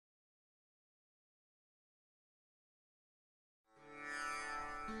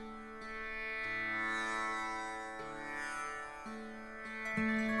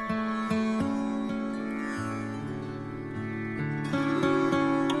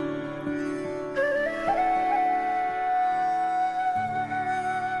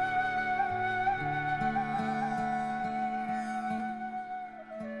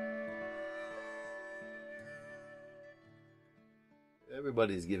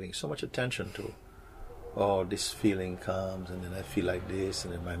everybody is giving so much attention to, oh, this feeling comes, and then I feel like this,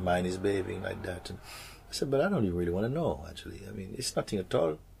 and then my mind is behaving like that. And I said, but I don't even really want to know, actually. I mean, it's nothing at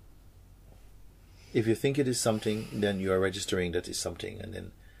all. If you think it is something, then you are registering that it's something, and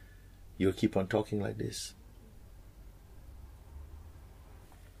then you'll keep on talking like this.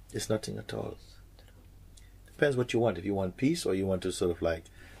 It's nothing at all. Depends what you want. If you want peace, or you want to sort of like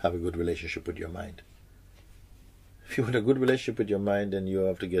have a good relationship with your mind. If you want a good relationship with your mind, then you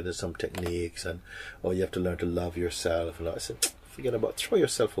have to get into some techniques, or you have to learn to love yourself. And I said, forget about, throw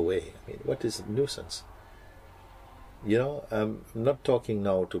yourself away. I mean, what is a nuisance? You know, I'm not talking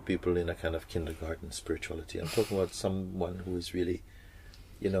now to people in a kind of kindergarten spirituality. I'm talking about someone who is really,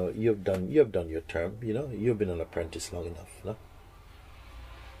 you know, you've done your term. You know, you've been an apprentice long enough, no?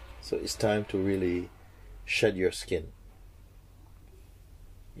 So it's time to really shed your skin.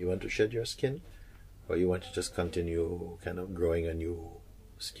 You want to shed your skin, or you want to just continue kind of growing a new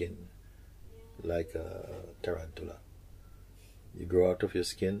skin, like a tarantula. You grow out of your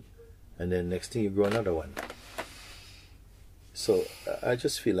skin, and then next thing you grow another one. So I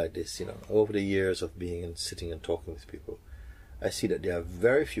just feel like this, you know, over the years of being and sitting and talking with people, I see that there are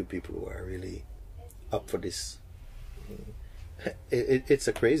very few people who are really up for this. It's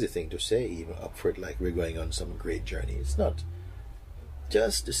a crazy thing to say, even up for it, like we're going on some great journey. It's not.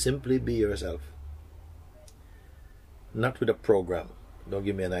 Just to simply be yourself. Not with a program. Don't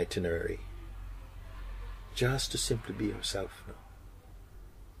give me an itinerary. Just to simply be yourself.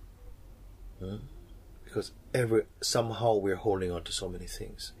 No? Because somehow we're holding on to so many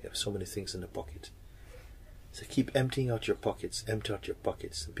things. You have so many things in the pocket. So keep emptying out your pockets. Empty out your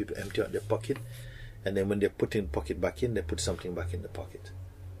pockets. And people empty out their pocket, and then when they're putting the pocket back in, they put something back in the pocket.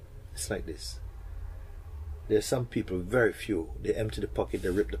 It's like this. There's some people, very few, they empty the pocket, they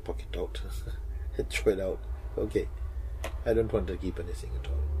rip the pocket out, and throw it out. Okay, I don't want to keep anything at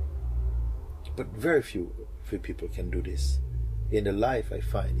all. But very few people can do this. In the life, I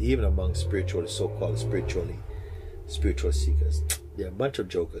find, even among so-called spiritual seekers, they're a bunch of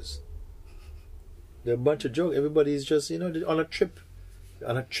jokers. They're a bunch of jokers. Everybody is just, you know, on a trip.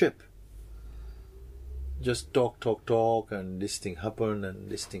 Just talk, and this thing happened, and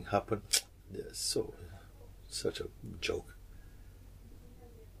this thing happened. They're such a joke.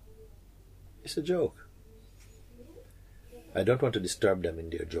 It's a joke. I don't want to disturb them in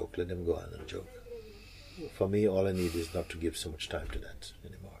their joke. Let them go on and joke. For me, all I need is not to give so much time to that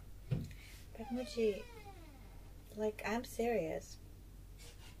anymore. But Mooji, like, I'm serious.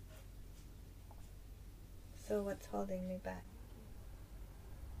 So what's holding me back?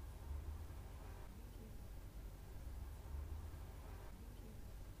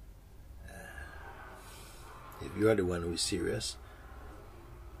 If you are the one who is serious,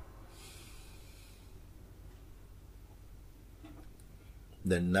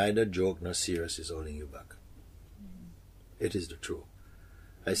 then neither joke nor serious is holding you back. It is the truth.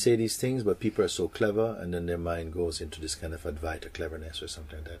 I say these things, but people are so clever, and then their mind goes into this kind of Advaita cleverness or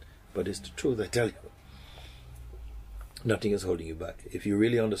something like that. But it's the truth, I tell you. Nothing is holding you back. If you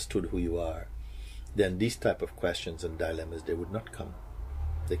really understood who you are, then these type of questions and dilemmas, they would not come.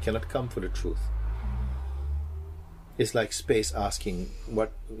 They cannot come for the truth. It's like space asking,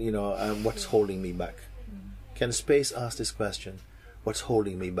 what's holding me back? Can space ask this question? What's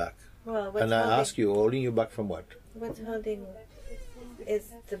holding me back? Well, and I ask you, holding you back from what? What's holding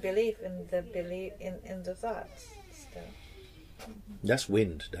is the belief in the thoughts still. That's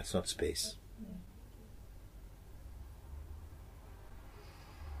wind, that's not space.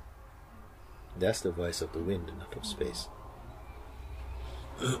 That's the voice of the wind, not of space.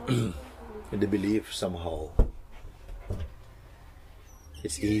 And the belief somehow,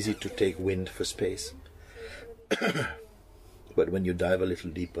 it's easy to take wind for space. But when you dive a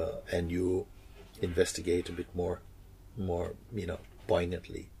little deeper and you investigate a bit more,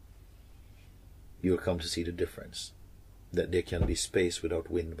 poignantly, you'll come to see the difference. That there can be space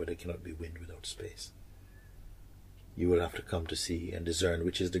without wind, but there cannot be wind without space. You will have to come to see and discern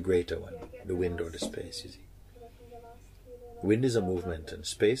which is the greater one, the wind or the space, you see. Wind is a movement, and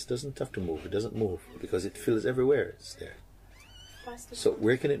space doesn't have to move. It doesn't move because it fills everywhere. It's there. So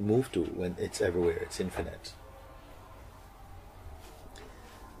where can it move to when it's everywhere? It's infinite.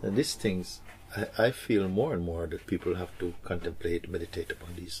 And these things, I feel more and more that people have to contemplate, meditate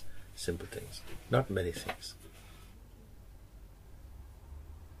upon these simple things. Not many things.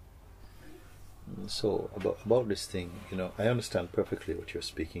 So about this thing, I understand perfectly what you're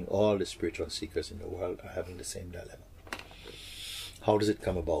speaking. All the spiritual seekers in the world are having the same dilemma. How does it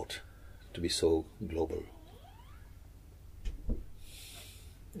come about to be so global?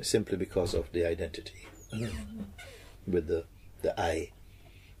 Simply because of the identity with the I.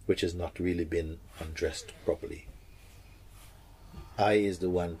 which has not really been undressed properly. Eye is the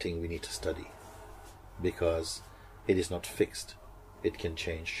one thing we need to study, because it is not fixed. It can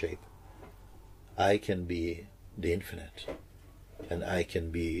change shape. I can be the infinite, and I can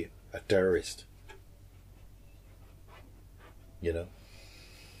be a terrorist. You know?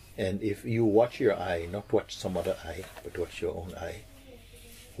 And if you watch your eye, not watch some other eye, but watch your own eye,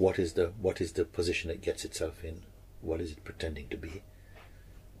 what is the position it gets itself in? What is it pretending to be?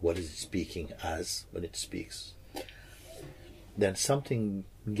 What is it speaking as when it speaks? Then something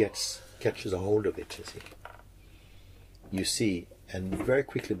catches a hold of it, you see. You see, and very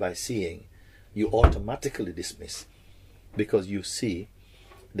quickly by seeing, you automatically dismiss, because you see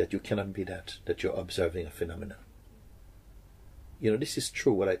that you cannot be that you're observing a phenomenon. You know, this is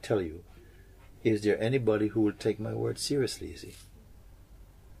true, what I tell you. Is there anybody who will take my word seriously, you see?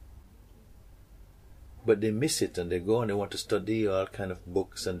 But they miss it, and they go and they want to study all kind of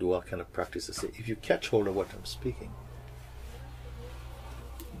books and do all kind of practices. If you catch hold of what I'm speaking,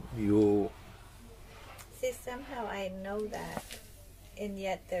 you... See, somehow I know that, and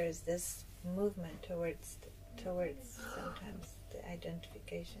yet there's this movement towards sometimes the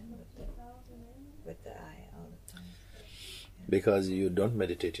identification with the eye all the time. Yeah. Because you don't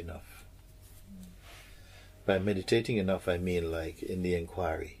meditate enough. By meditating enough, I mean like in the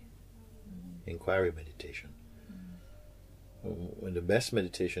inquiry meditation. When the best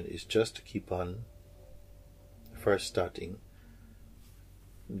meditation is just to keep on first starting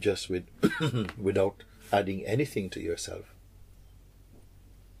just with without adding anything to yourself.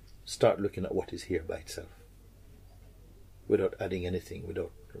 Start looking at what is here by itself, without adding anything,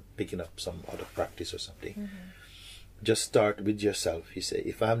 without picking up some other practice or something. Just start with yourself. You say,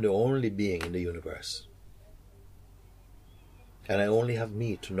 if I'm the only being in the universe, and I only have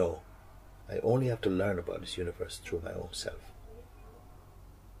me to know, I only have to learn about this universe through my own self,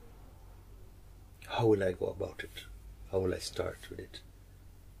 how will I go about it? How will I start with it?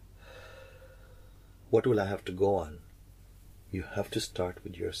 What will I have to go on? You have to start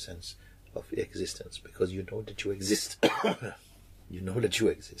with your sense of existence, because you know that you exist. You know that you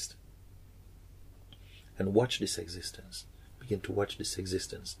exist. And watch this existence. Begin to watch this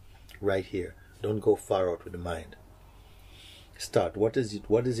existence right here. Don't go far out with the mind. Start. What is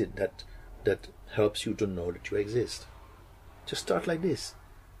it that helps you to know that you exist? Just start like this.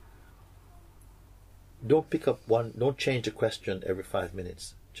 Don't pick up one, don't change the question every 5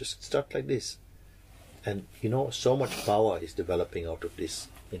 minutes. Just start like this. And you know, so much power is developing out of this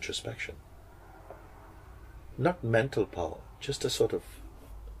introspection. Not mental power, just a sort of...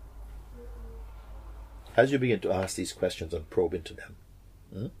 As you begin to ask these questions and probe into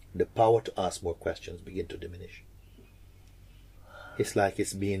them, the power to ask more questions begin to diminish. It's like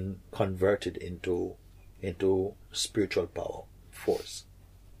it's being converted into spiritual power, force.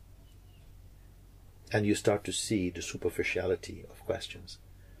 And you start to see the superficiality of questions.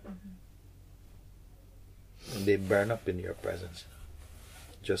 And they burn up in your presence,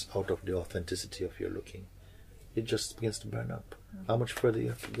 just out of the authenticity of your looking. It just begins to burn up. How much further you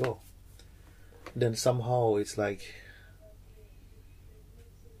have to go? Then somehow it's like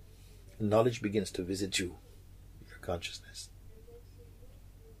knowledge begins to visit you, your consciousness.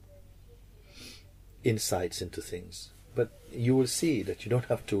 Insights into things. But you will see that you don't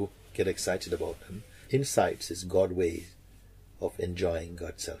have to get excited about them. Insights is God's way of enjoying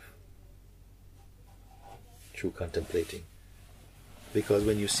God's self through contemplating. Because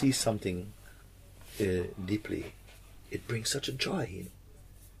when you see something deeply, it brings such a joy. You know?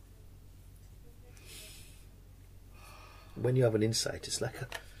 When you have an insight, it's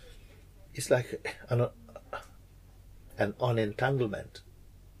like an unentanglement,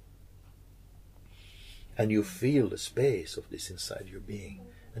 and you feel the space of this inside your being,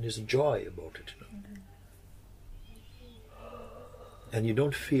 and there's joy about it. You know? And you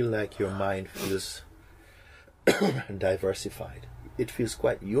don't feel like your mind feels diversified. It feels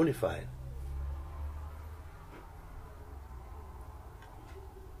quite unified.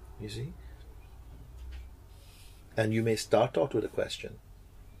 You see? And you may start out with a question,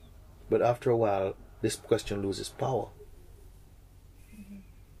 but after a while, this question loses power.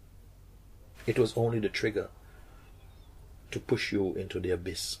 It was only the trigger to push you into the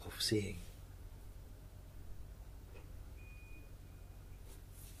abyss of seeing.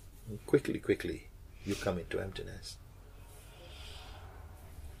 And quickly, you come into emptiness.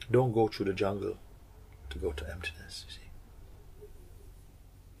 Don't go through the jungle to go to emptiness, you see.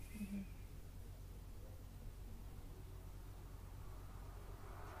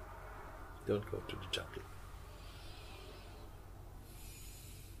 Don't go to the jungle.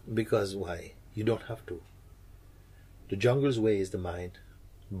 Because why? You don't have to. The jungle's way is the mind.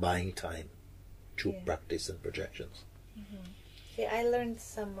 buying time through practice and projections. See, I learned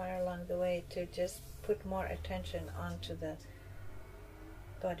somewhere along the way to just put more attention onto the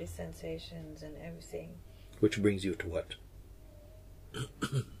body sensations and everything. Which brings you to what?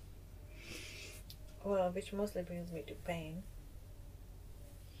 Well, which mostly brings me to pain.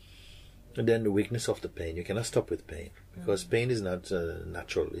 And then the weakness of the pain. You cannot stop with pain because pain is not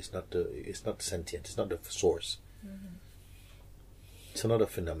natural. It's not sentient. It's not the source. It's not a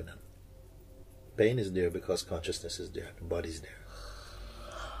phenomenon. Pain is there because consciousness is there. The body is there.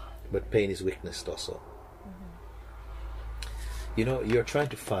 But pain is weakness also. You know, you're trying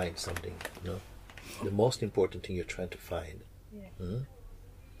to find something. You know, the most important thing you're trying to find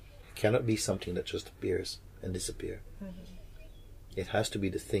cannot be something that just appears and disappears. It has to be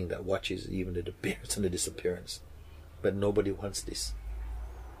the thing that watches even the appearance and the disappearance. But nobody wants this.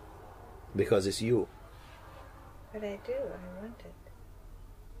 Because it's you. But I do. I want it.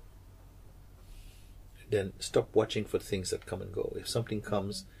 Then stop watching for things that come and go. If something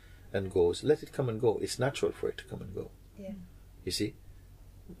comes and goes, let it come and go. It's natural for it to come and go. Yeah. You see?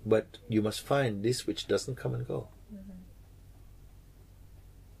 But you must find this which doesn't come and go.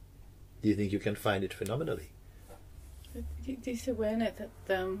 Do you think you can find it phenomenally? This awareness that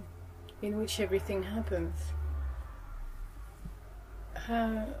in which everything happens.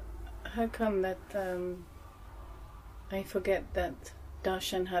 How come that I forget that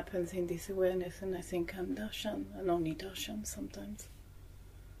darshan happens in this awareness, and I think I'm darshan and only darshan sometimes?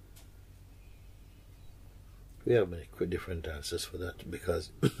 We have many different answers for that,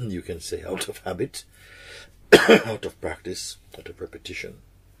 because you can say out of habit, out of practice, out of repetition,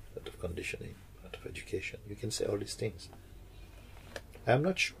 out of conditioning, out of education. You can say all these things. I'm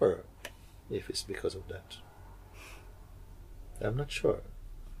not sure if it's because of that. I'm not sure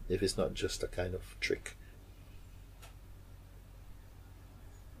if it's not just a kind of trick.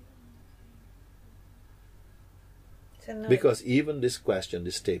 Because even this question,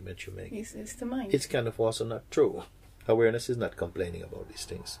 this statement you make, it's the mind. It's kind of also not true. Awareness is not complaining about these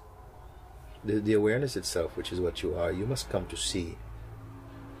things. The awareness itself, which is what you are, you must come to see.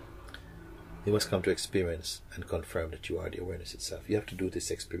 You must come to experience and confirm that you are the awareness itself. You have to do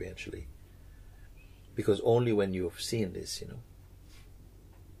this experientially. Because only when you have seen this,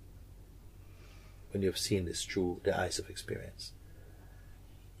 when you have seen this through the eyes of experience,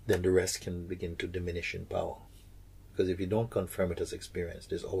 then the rest can begin to diminish in power. Because if you don't confirm it as experience,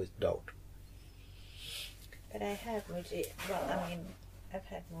 there's always doubt. But I have, Mooji. Well, I mean, I've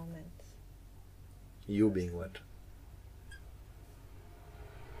had moments. You being what?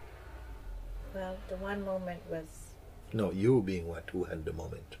 Well, the one moment was... No, you being what? Who had the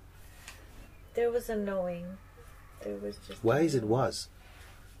moment? There was a knowing. There was just... Why is it was?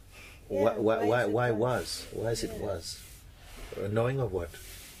 Yeah, Why was? Why is it was? Knowing of what?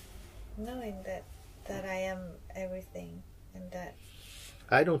 Knowing that I am everything, and that...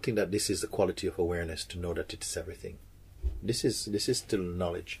 I don't think that this is the quality of awareness, to know that it is everything. This is still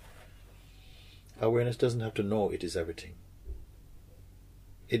knowledge. Awareness doesn't have to know it is everything.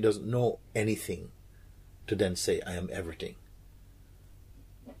 It doesn't know anything to then say, I am everything.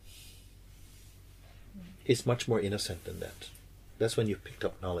 It's much more innocent than that. That's when you've picked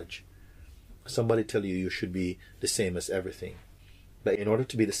up knowledge. Somebody tell you should be the same as everything. But in order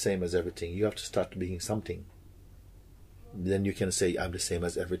to be the same as everything, you have to start being something. Then you can say, I'm the same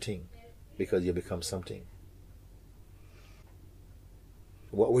as everything, because you become something.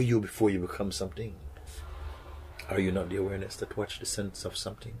 What were you before you become something? Are you not the awareness that watched the sense of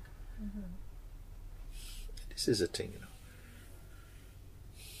something? This is a thing,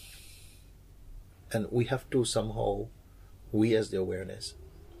 And we have to somehow, we as the awareness,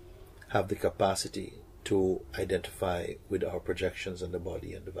 have the capacity to identify with our projections and the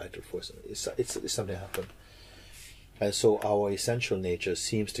body and the vital force. It's something happened. And so our essential nature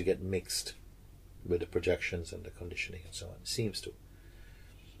seems to get mixed with the projections and the conditioning and so on. It seems to.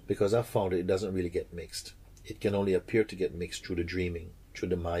 Because I've found it doesn't really get mixed. It can only appear to get mixed through the dreaming, through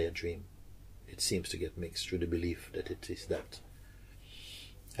the Maya dream. It seems to get mixed through the belief that it is that.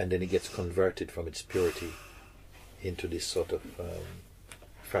 And then it gets converted from its purity into this sort of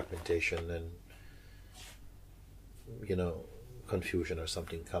fragmentation and, confusion or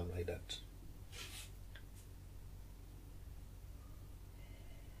something come like that.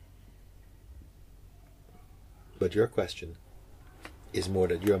 But your question is more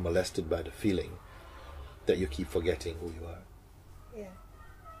that you're molested by the feeling that you keep forgetting who you are. Yeah.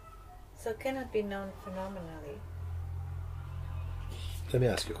 So it cannot be known phenomenally. Let me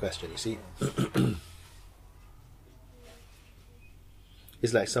ask you a question, you see.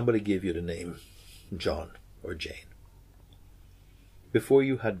 It's like somebody gave you the name John or Jane. Before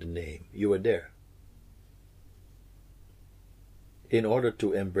you had the name, you were there. In order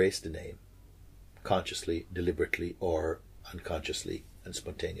to embrace the name, consciously, deliberately, or unconsciously and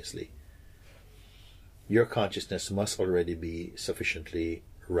spontaneously, your consciousness must already be sufficiently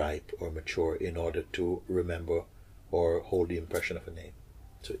ripe or mature in order to remember or hold the impression of a name.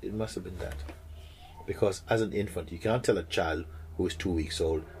 So it must have been that. Because as an infant, you can't tell a child who is 2 weeks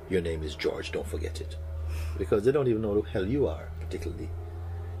old, your name is George, don't forget it. Because they don't even know who the hell you are, particularly.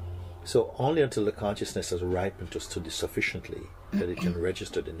 So only until the consciousness has ripened to this sufficiently that it can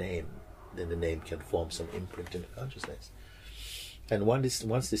register the name, then the name can form some imprint in the consciousness. And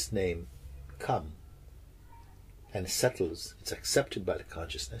once this name comes and settles, it's accepted by the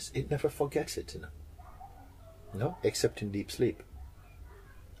consciousness, it never forgets it, No, except in deep sleep.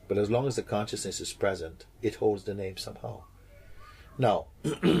 But as long as the consciousness is present, it holds the name somehow. Now,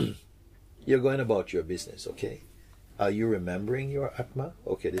 you're going about your business, okay? Are you remembering your Atma?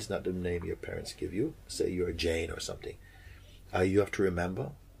 Okay, this is not the name your parents give you. Say you're Jane or something. You have to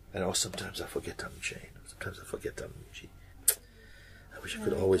remember. And sometimes I forget I'm Jane. Sometimes I forget I'm Mooji. I wish I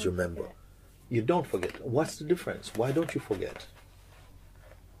could always remember. Forget. You don't forget. What's the difference? Why don't you forget?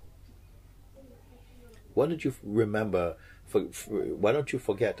 Why don't you remember? Why don't you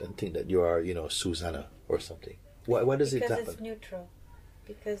forget and think that you are, Susanna or something? Why does it happen? Because it's neutral.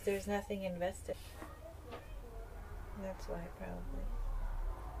 Because there's nothing invested. That's why, probably.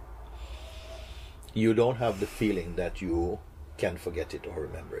 You don't have the feeling that you can forget it or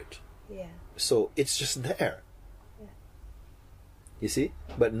remember it. Yeah. So it's just there. Yeah. You see?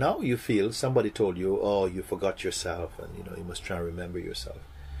 But now you feel somebody told you, oh, you forgot yourself and, you must try and remember yourself.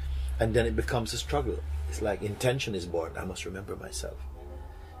 And then it becomes a struggle. It's like intention is born. I must remember myself.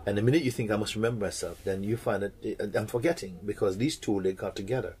 And the minute you think I must remember myself, then you find that I'm forgetting because these two, they got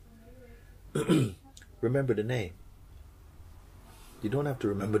together. Remember the name. You don't have to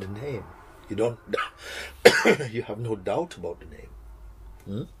remember the name. You don't. You have no doubt about the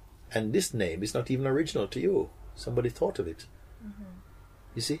name. And this name is not even original to you. Somebody thought of it. Mm-hmm.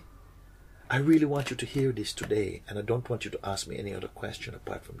 You see? I really want you to hear this today, and I don't want you to ask me any other question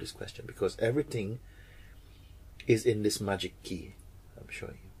apart from this question, because everything is in this magic key I'm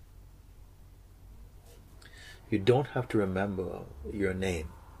showing you. You don't have to remember your name.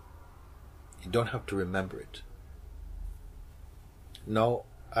 You don't have to remember it. Now,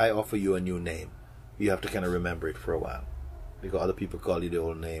 I offer you a new name. You have to kind of remember it for a while. Because other people call you the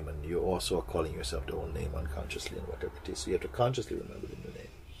old name, and you also are calling yourself the old name unconsciously and whatever it is. So you have to consciously remember the new name.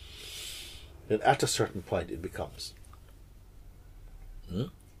 And at a certain point, it becomes.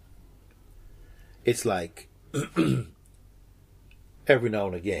 It's like every now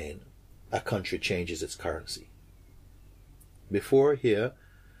and again, a country changes its currency. Before here,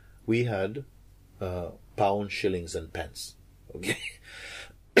 we had pounds, shillings, and pence. Okay,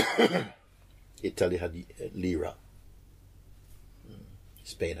 Italy had lira.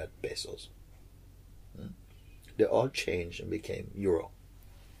 Spain had pesos. They all changed and became euro.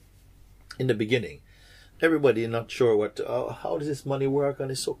 In the beginning, everybody not sure how does this money work,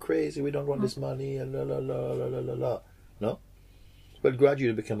 and it's so crazy. We don't want this money and la la la la la la la. No, but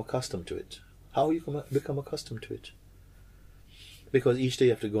gradually you become accustomed to it. How you become accustomed to it? Because each day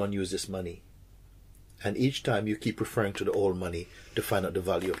you have to go and use this money. And each time you keep referring to the old money to find out the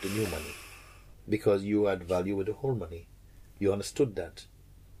value of the new money. Because you had value with the whole money. You understood that.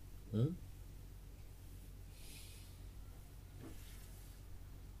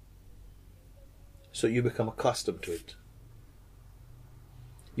 So you become accustomed to it.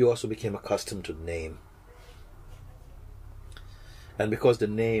 You also became accustomed to the name. And because the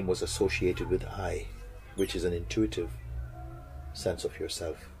name was associated with I, which is an intuitive sense of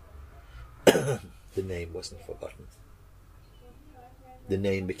yourself, the name wasn't forgotten. The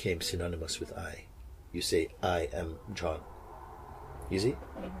name became synonymous with I. You say, I am John. You see?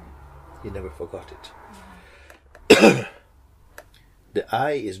 You never forgot it. The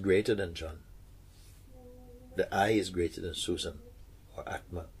I is greater than John. The I is greater than Susan, or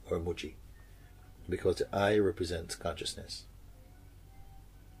Atma, or Mooji. Because the I represents consciousness.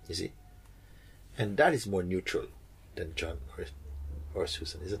 You see? And that is more neutral than John or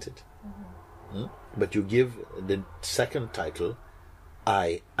Susan, isn't it? But you give the second title,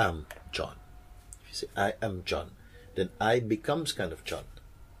 I am John. If you say, I am John, then I becomes kind of John,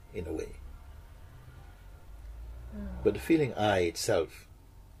 in a way. But the feeling I itself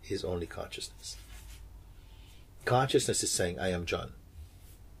is only consciousness. Consciousness is saying, I am John.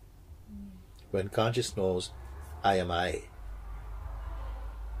 When conscious knows, I am I,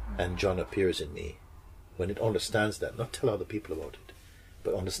 and John appears in me, when it understands that, not tell other people about it,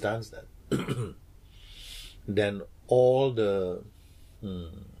 but understands that, then all the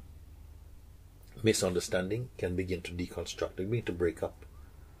misunderstanding can begin to deconstruct, begin to break up.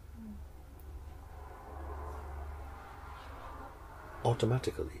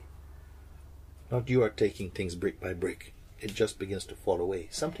 Automatically. Not you are taking things brick by brick. It just begins to fall away.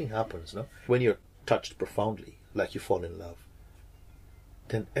 Something happens, no? When you're touched profoundly, like you fall in love,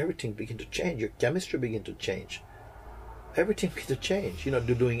 then everything begins to change. Your chemistry begins to change. Everything begins to change. You're not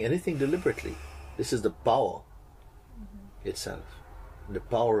doing anything deliberately. This is the power itself. The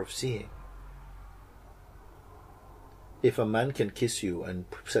power of seeing. If a man can kiss you and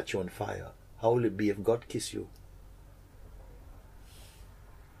set you on fire, how will it be if God kiss you?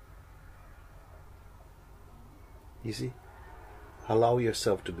 You see? Allow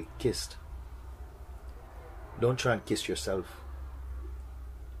yourself to be kissed. Don't try and kiss yourself.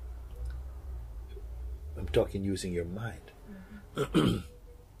 I'm talking using your mind.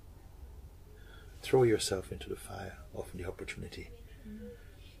 Throw yourself into the fire of the opportunity.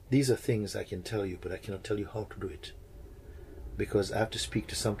 These are things I can tell you, but I cannot tell you how to do it. Because I have to speak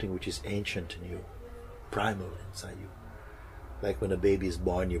to something which is ancient in you, primal inside you. Like when a baby is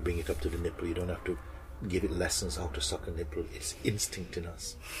born, you bring it up to the nipple. You don't have to give it lessons how to suck a nipple. It's instinct in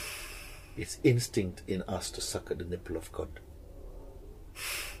us. It's instinct in us to suck at the nipple of God.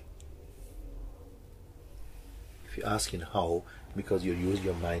 If you're asking how, because you use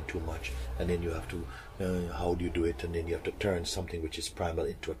your mind too much, and then you have to, how do you do it? And then you have to turn something which is primal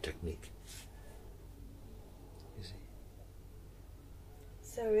into a technique. You see?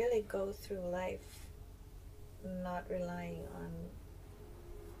 So really go through life not relying on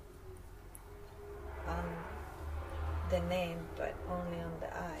the name, but only on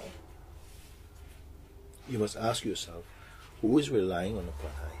the I. You must ask yourself, who is relying on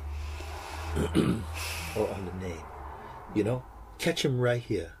upon I? Or on the name? You know, catch him right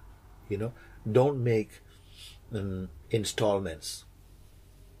here. You know, don't make installments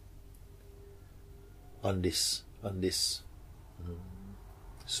on this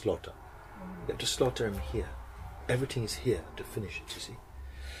slaughter. You have to slaughter him here. Everything is here to finish it, you see.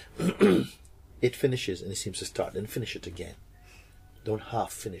 It finishes and it seems to start, then finish it again. Don't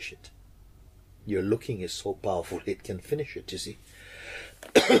half finish it. Your looking is so powerful, it can finish it, you see.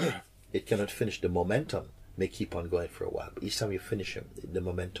 It cannot finish. The momentum may keep on going for a while, but each time you finish him, the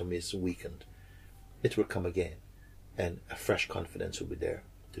momentum is weakened. It will come again, and a fresh confidence will be there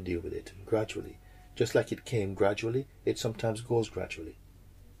to deal with it gradually. Just like it came gradually, it sometimes goes gradually.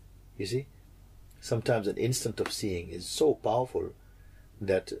 You see? Sometimes an instant of seeing is so powerful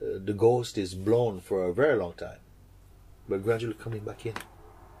that the ghost is blown for a very long time, but gradually coming back in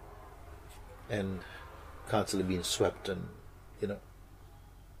and constantly being swept and, you know,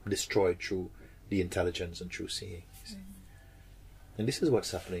 destroyed through the intelligence and through seeing. You see? And this is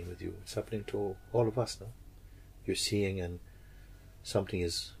what's happening with you. It's happening to all of us now. You're seeing, and something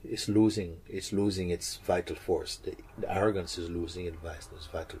is losing its vital force. The arrogance is losing its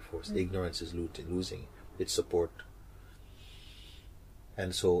vital force. The ignorance is losing its support.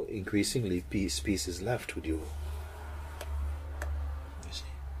 And so increasingly peace is left with you. You see?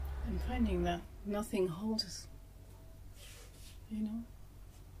 I'm finding that nothing holds us. You know?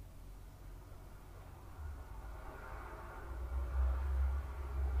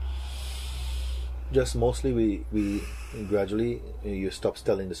 Just mostly we gradually you stop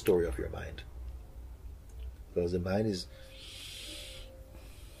telling the story of your mind, because the mind is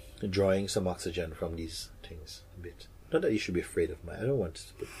drawing some oxygen from these things a bit. Not that you should be afraid of mind. I don't want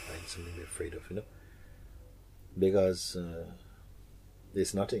to put mind something to be afraid of, you know, because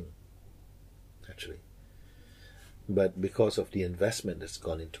it's nothing actually. But because of the investment that's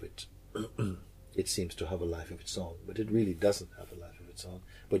gone into it, it seems to have a life of its own, but it really doesn't have a life of its own.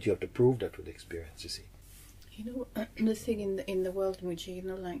 But you have to prove that with experience, you see. You know, the thing in the world, Mooji, you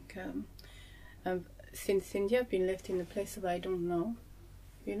know, like since India, I've been left in a place that I don't know.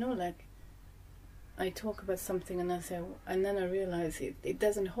 You know, like I talk about something and I say, and then I realize it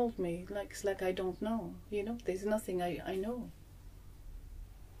doesn't hold me. Like it's like I don't know. You know, there's nothing I know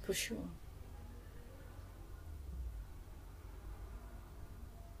for sure.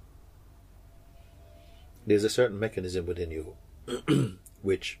 There's a certain mechanism within you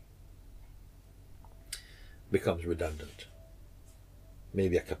which becomes redundant.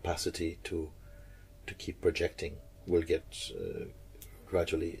 Maybe a capacity to keep projecting will get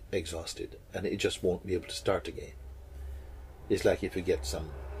gradually exhausted, and it just won't be able to start again. It's like if you get some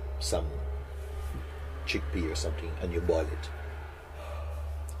chickpea or something and you boil it,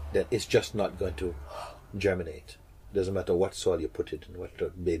 then it's just not going to germinate. Doesn't matter what soil you put it in,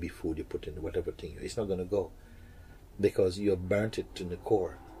 what baby food you put in, whatever thing, it's not going to go, because you have burnt it to the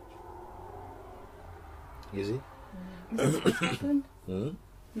core. You see? Is this what happened?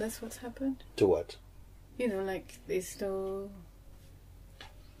 That's what's happened. To what? You know, like there's no.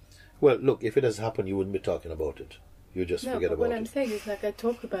 Well, look, if it has happened, you wouldn't be talking about it. You just No, forget but about what I'm it. saying is like I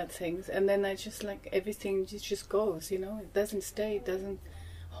talk about things and then I just like everything just goes, you know. It doesn't stay. It doesn't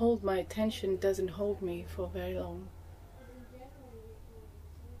hold my attention. It doesn't hold me for very long.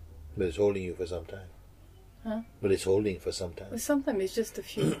 But it's holding you for some time. Huh? But it's holding for some time. Well, sometimes it's just a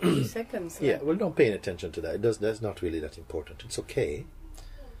few seconds. Yeah, well, don't pay any attention to that. It does. That's not really that important. It's okay.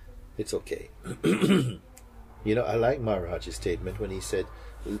 It's okay. You know, I like Maharaji's statement when he said,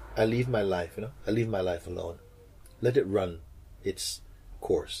 I leave my life, I leave my life alone. Let it run its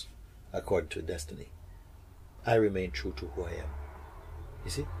course according to destiny. I remain true to who I am.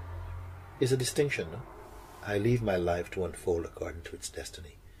 You see? It's a distinction, no? I leave my life to unfold according to its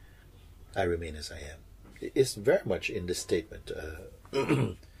destiny. I remain as I am. It's very much in this statement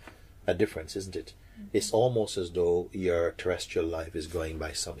a difference, isn't it? It's almost as though your terrestrial life is going by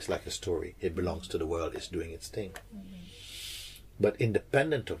it's like a story. It belongs to the world. It's doing its thing. But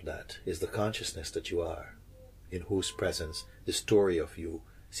independent of that is the consciousness that you are, in whose presence the story of you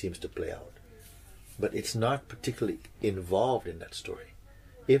seems to play out. But it's not particularly involved in that story.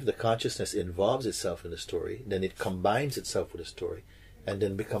 If the consciousness involves itself in the story, then it combines itself with the story and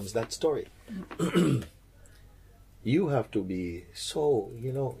then becomes that story. You have to be so,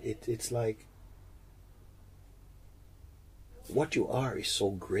 it's like what you are is so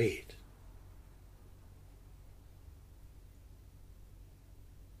great.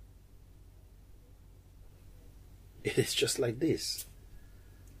 It is just like this.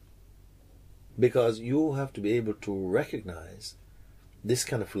 Because you have to be able to recognize this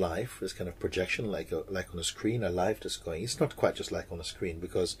kind of life, this kind of projection, like on a screen, a life that's going. It's not quite just like on a screen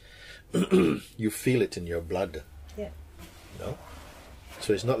because you feel it in your blood. Yeah. No?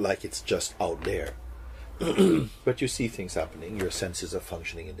 So it's not like it's just out there. But you see things happening. Your senses are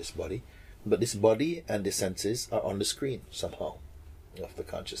functioning in this body. But this body and the senses are on the screen somehow of the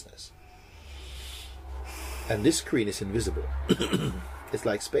consciousness. And this screen is invisible. It's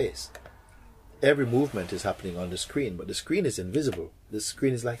like space. Every movement is happening on the screen, but the screen is invisible. The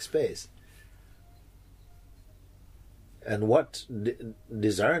screen is like space. And what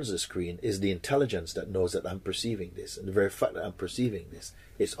discerns the screen is the intelligence that knows that I'm perceiving this. And the very fact that I'm perceiving this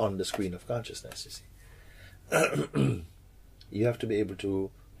is on the screen of consciousness, you see. You have to be able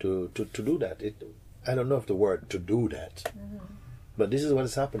to do that. I don't know if the word to do that, but this is what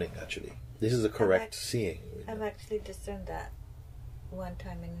is happening actually. This is the correct seeing. I've actually discerned that one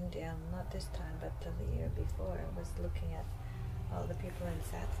time in India, not this time, but the year before. I was looking at all the people in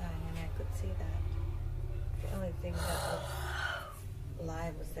Satsang and I could see that. The only thing that was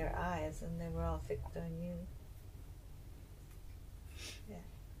live was their eyes and they were all fixed on you. Yeah.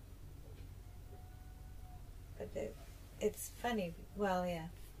 But it's funny. Well, yeah.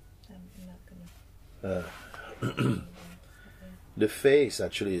 I'm not going to... The face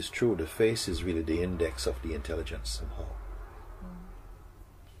actually is true. The face is really the index of the intelligence somehow.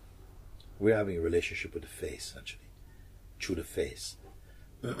 We're having a relationship with the face actually. Through the face.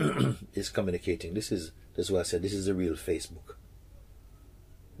 It's communicating. That's why I said this is a real Facebook.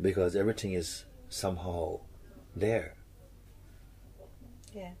 Because everything is somehow there.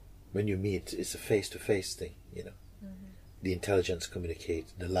 Yeah. When you meet, it's a face-to-face thing, The intelligence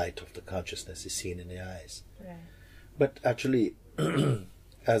communicates, the light of the consciousness is seen in the eyes. Right. But actually,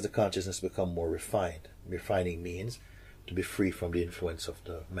 as the consciousness becomes more refined, refining means to be free from the influence of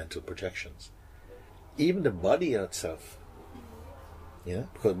the mental projections. Even the body itself,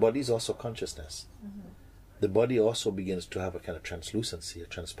 because body is also consciousness. The body also begins to have a kind of translucency, a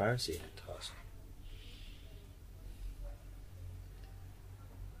transparency in it also.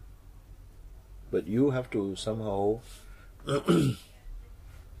 But you have to somehow,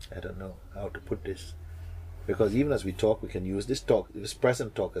 I don't know how to put this, because even as we talk, we can use this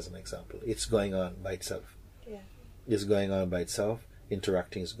present talk as an example. It's going on by itself. Yeah. It's going on by itself.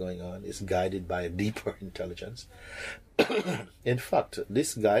 Interacting is going on. It's guided by a deeper intelligence. In fact,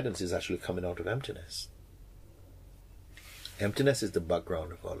 this guidance is actually coming out of emptiness. Emptiness is the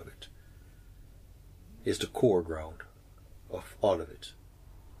background of all of it. It's the core ground of all of it.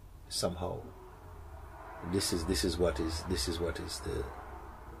 Somehow, this is what is the.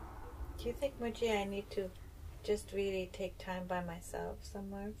 Do you think, Mooji, I need to just really take time by myself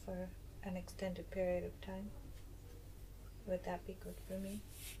somewhere for an extended period of time? Would that be good for me?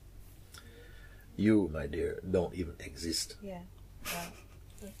 You, my dear, don't even exist. Yeah. Well,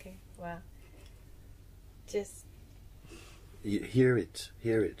 okay. Well, just... You hear it.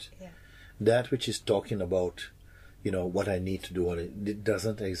 Yeah. That which is talking about, what I need to do, it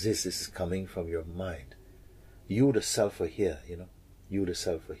doesn't exist. This is coming from your mind. You, the self, are here, You the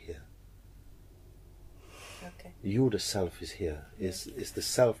self are here. Okay. You the self is here. Is the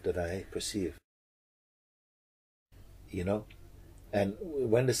self that I perceive. You know? And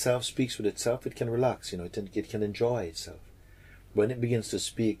when the self speaks with itself, it can relax, you know, it can enjoy itself. When it begins to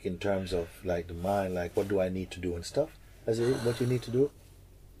speak in terms of like the mind, like what do I need to do and stuff, as what you need to do,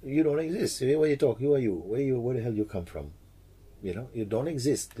 you don't exist. When you talk, who are you? Where the hell you come from? You know, you don't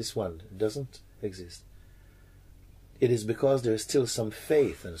exist. This one doesn't exist. It is because there is still some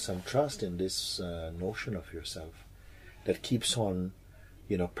faith and some trust in this notion of yourself that keeps on,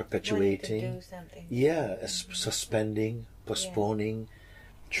 you know, perpetuating. Wanting to do something. Yeah, suspending, postponing,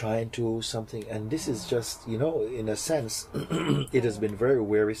 trying to something. And this is just, you know, in a sense, it has been very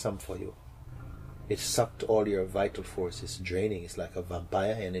wearisome for you. It sucked all your vital force. It's draining. It's like a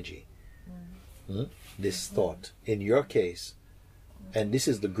vampire energy. This thought. In your case, and this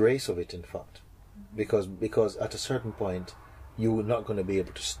is the grace of it, in fact. Because at a certain point, you're not going to be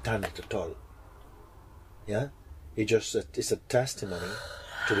able to stand it at all. Yeah? It's a testimony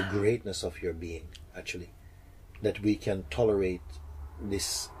to the greatness of your being, actually. That we can tolerate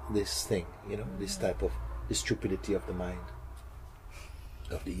this thing, you know, this type of the stupidity of the mind,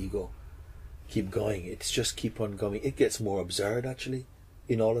 of the ego. Keep going. It's just keep on going. It gets more absurd, actually.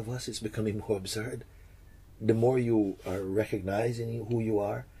 In all of us, it's becoming more absurd. The more you are recognizing who you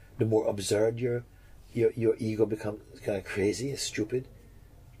are, the more absurd your ego becomes kind of crazy, stupid.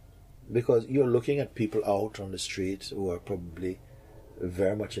 Because you're looking at people out on the street who are probably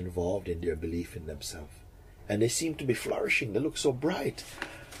very much involved in their belief in themselves. And they seem to be flourishing. They look so bright.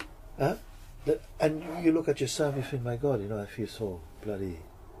 Huh? And you look at yourself, you think, my God, you know, I feel so bloody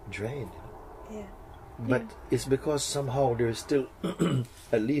drained. You know? Yeah. But it's because somehow there is still,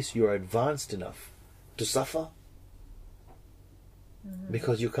 at least you're advanced enough to suffer.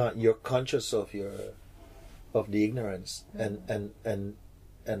 Because you're conscious of the ignorance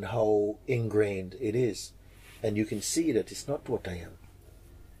and how ingrained it is. And you can see that it's not what I am.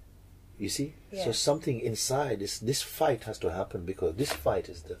 You see? Yes. So something inside this fight has to happen, because this fight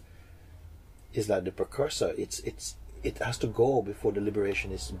is like the precursor. It has to go before the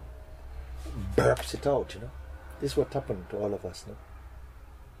liberation burps it out, you know. This is what happened to all of us, no?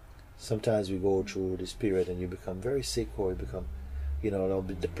 Sometimes we go through this period and you become very sick, or you become, you know, a little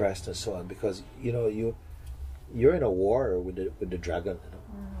bit depressed and so on, because, you know, you're in a war with the dragon, you know,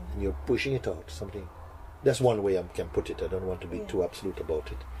 and you're pushing it out. Something. That's one way I can put it. I don't want to be too absolute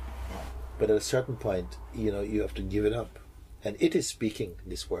about it. But at a certain point, you know, you have to give it up. And it is speaking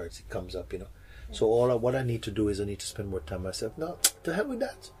these words. It comes up, you know. So what I need to do is I need to spend more time myself. No, to hell with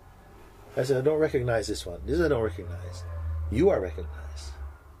that. I said, I don't recognize this one. This I don't recognize. You are recognized.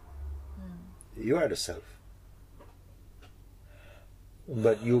 You are the self.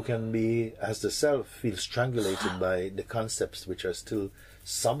 But you can be, as the self, feel strangulated by the concepts which are still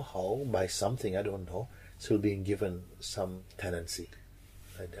somehow, by something, I don't know, still being given some tendency.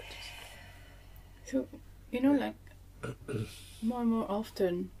 Like that. So, you know, like, more and more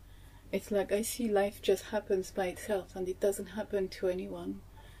often, it's like I see life just happens by itself, and it doesn't happen to anyone.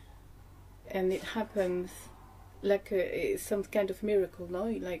 And it happens like some kind of miracle, no?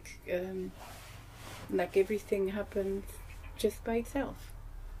 Like everything happens just by itself.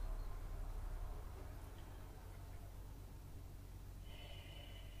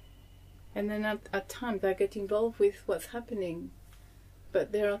 And then at times I get involved with what's happening.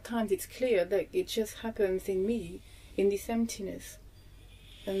 But there are times it's clear that it just happens in me, in this emptiness.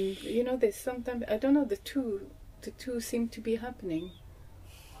 And, you know, there's sometimes, I don't know, the two seem to be happening,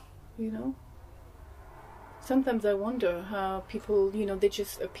 you know? Sometimes I wonder how people, you know, they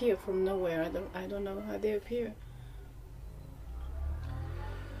just appear from nowhere. I don't know how they appear.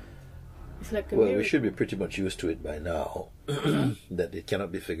 It's like a miracle. We should be pretty much used to it by now, that it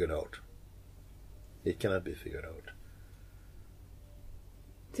cannot be figured out. It cannot be figured out.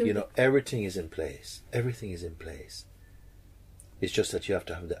 So you know, everything is in place. Everything is in place. It's just that you have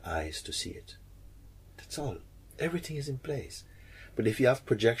to have the eyes to see it. That's all. Everything is in place. But if you have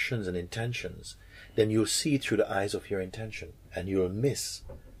projections and intentions, then you'll see through the eyes of your intention, and you'll miss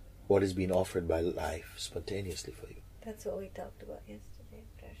what is being offered by life spontaneously for you. That's what we talked about yesterday,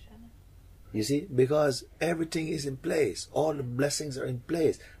 Darshana. You see, because everything is in place. All the blessings are in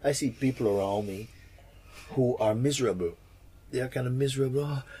place. I see people around me who are miserable. They are kind of miserable.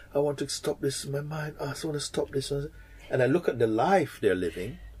 Oh, I want to stop this in my mind. Oh, I just want to stop this. And I look at the life they're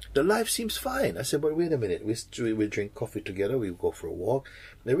living. The life seems fine. I said, but wait a minute. We drink coffee together. We go for a walk.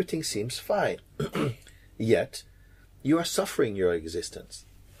 Everything seems fine. Yet, you are suffering your existence.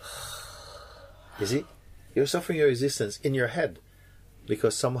 You see? You're suffering your existence in your head.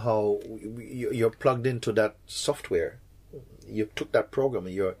 Because somehow you're plugged into that software. you took that program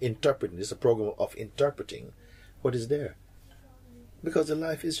and you're interpreting. It's a program of interpreting what is there. Because the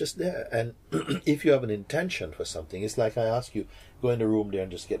life is just there. And if you have an intention for something, it's like I ask you, go in the room there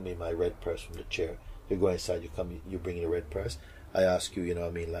and just get me my red purse from the chair. You go inside, you bring in a red purse. I ask you,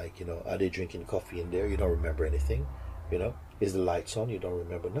 are they drinking coffee in there? You don't remember anything. Is the lights on? You don't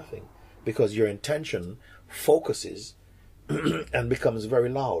remember nothing. Because your intention focuses and becomes very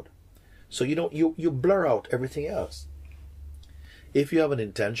loud. So you blur out everything else. If you have an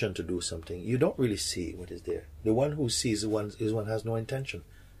intention to do something, you don't really see what is there. The one who sees is one has no intention,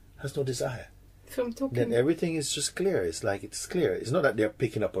 has no desire. Then everything is just clear. It's like it's clear. It's not that they're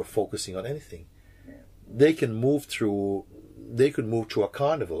picking up or focusing on anything. They could move through a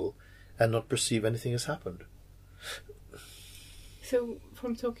carnival and not perceive anything has happened. So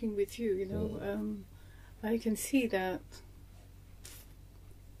from talking with you, I can see that,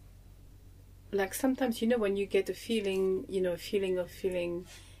 like sometimes, when you get a feeling, a feeling of feeling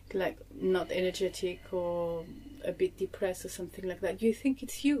like not energetic or a bit depressed or something like that, you think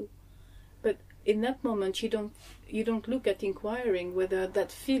it's you. But in that moment, you don't look at inquiring whether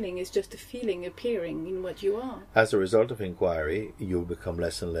that feeling is just a feeling appearing in what you are. As a result of inquiry, you'll become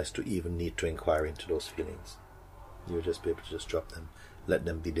less and less to even need to inquire into those feelings. You'll just be able to just drop them, let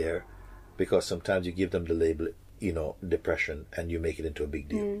them be there. Because sometimes you give them the label, depression, and you make it into a big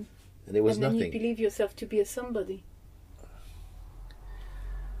deal. And it was nothing. nothing. You believe yourself to be a somebody.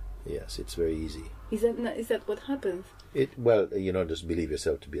 Yes, it's very easy. Is that what happens? Just believe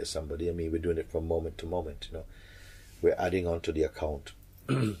yourself to be a somebody. I mean, we're doing it from moment to moment. We're adding on to the account.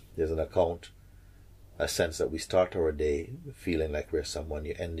 There's an account, a sense that we start our day feeling like we're someone.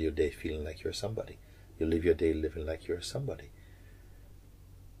 You end your day feeling like you're somebody. You live your day living like you're somebody.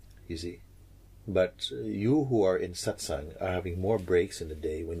 You see? But you who are in satsang are having more breaks in the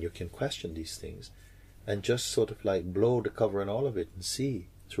day when you can question these things and just sort of like blow the cover on all of it and see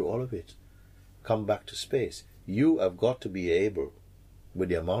through all of it. Come back to space. You have got to be able, with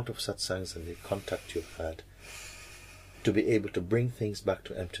the amount of satsangs and the contact you've had, to be able to bring things back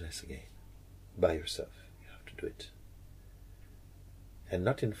to emptiness again by yourself. You have to do it. And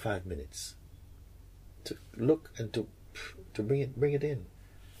not in 5 minutes. To look and to bring it in.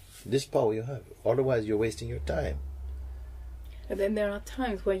 This power you have. Otherwise you're wasting your time. And then there are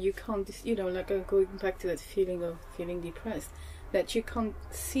times where you can't, like going back to that feeling of feeling depressed, that you can't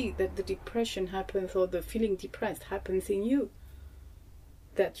see that the depression happens or the feeling depressed happens in you.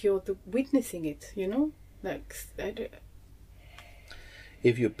 That you're witnessing it,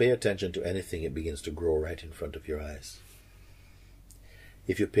 If you pay attention to anything, it begins to grow right in front of your eyes.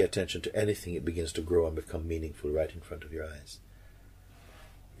 If you pay attention to anything, it begins to grow and become meaningful right in front of your eyes.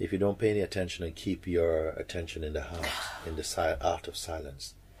 If you don't pay any attention and keep your attention in the heart, in the art of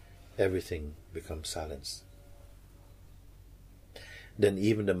silence, everything becomes silence. Then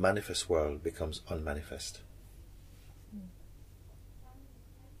even the manifest world becomes unmanifest.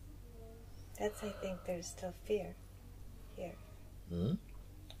 I think there's still fear here.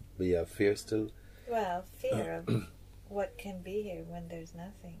 But you have fear still? Well, fear of what can be here when there's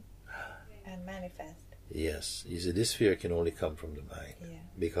nothing and manifest. Yes. You see, this fear can only come from the mind. Yeah.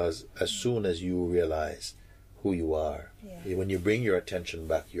 Because as soon as you realize who you are, when you bring your attention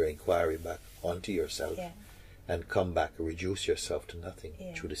back, your inquiry back onto yourself, and come back, reduce yourself to nothing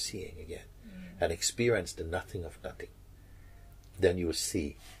through the seeing again, and experience the nothing of nothing, then you will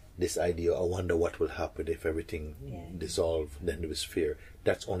see this idea, I wonder what will happen if everything dissolves, then there is fear.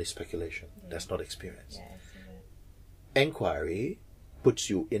 That's only speculation. That's not experience. Yeah, I see that. Inquiry puts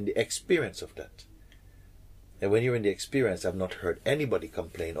you in the experience of that. And when you're in the experience, I've not heard anybody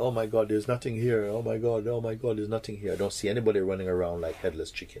complain, oh my God, there's nothing here. Oh my God, there's nothing here. I don't see anybody running around like headless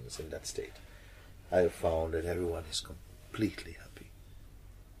chickens in that state. I have found that everyone is completely happy.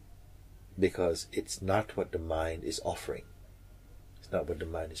 Because it's not what the mind is offering. It's not what the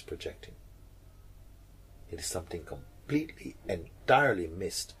mind is projecting. It is something completely, entirely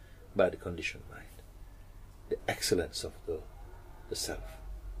missed by the conditioned mind. The excellence of the self.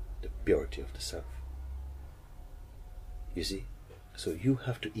 The purity of the self. You see? So you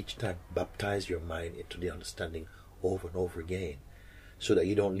have to each time baptize your mind into the understanding over and over again, so that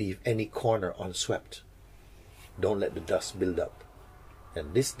you don't leave any corner unswept. Don't let the dust build up.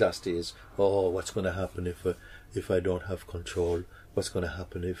 And this dust is, what's going to happen if I don't have control? What's going to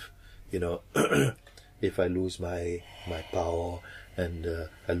happen if, if I lose my power and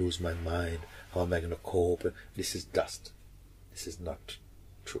I lose my mind? How am I going to cope? This is dust. This is not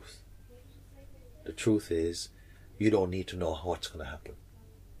truth. The truth is, you don't need to know what's going to happen.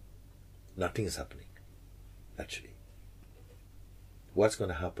 Nothing is happening, actually. What's going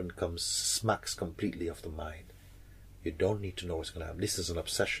to happen smacks completely of the mind. You don't need to know what's going to happen. This is an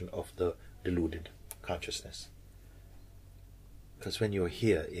obsession of the deluded consciousness. Because when you're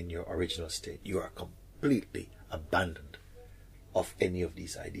here in your original state, you are completely abandoned of any of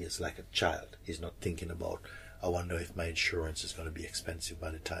these ideas. Like a child is not thinking about, I wonder if my insurance is going to be expensive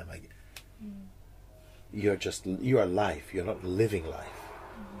by the time I get... You are life. You're not living life.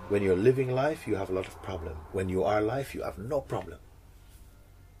 When you're living life, you have a lot of problem. When you are life, you have no problem.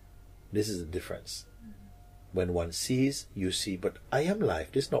 This is the difference. When one sees, you see, but I am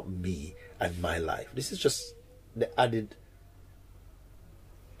life. This is not me and my life. This is just the added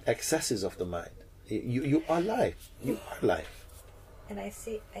excesses of the mind. You are life. You are life. And I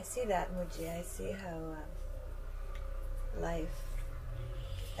see that, Mooji. I see how life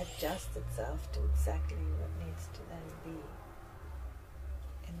adjusts itself to exactly what needs to then be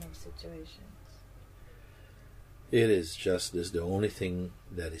in those situations. It is just this the only thing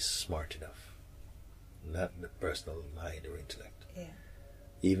that is smart enough, not the personal mind or intellect. Yeah.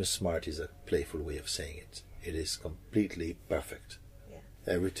 Even smart is a playful way of saying it. It is completely perfect. Yeah.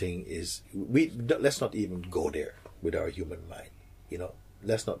 Everything is. Let's not even go there with our human mind.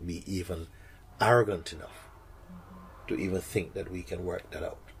 Let's not be even arrogant enough to even think that we can work that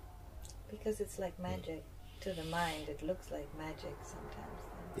out. Because it's like magic to the mind. It looks like magic sometimes.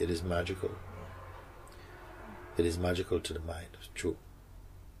 It is magical. Yeah. It is magical to the mind. It's true.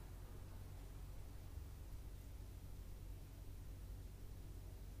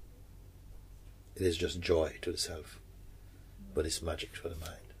 It is just joy to the self, but it's magic to the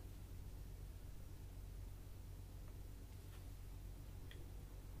mind.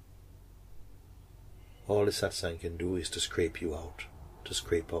 All the satsang can do is to scrape you out, to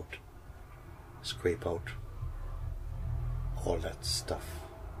scrape out all that stuff.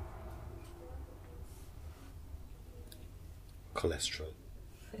 Cholesterol.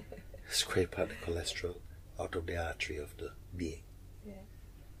 Scrape out the cholesterol out of the artery of the being. Yeah.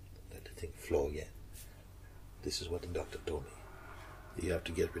 Let the thing flow again. This is what the doctor told me. You have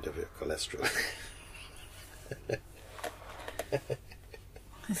to get rid of your cholesterol.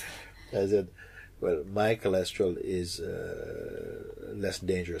 I said, well, my cholesterol is less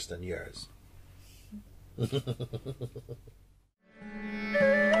dangerous than yours.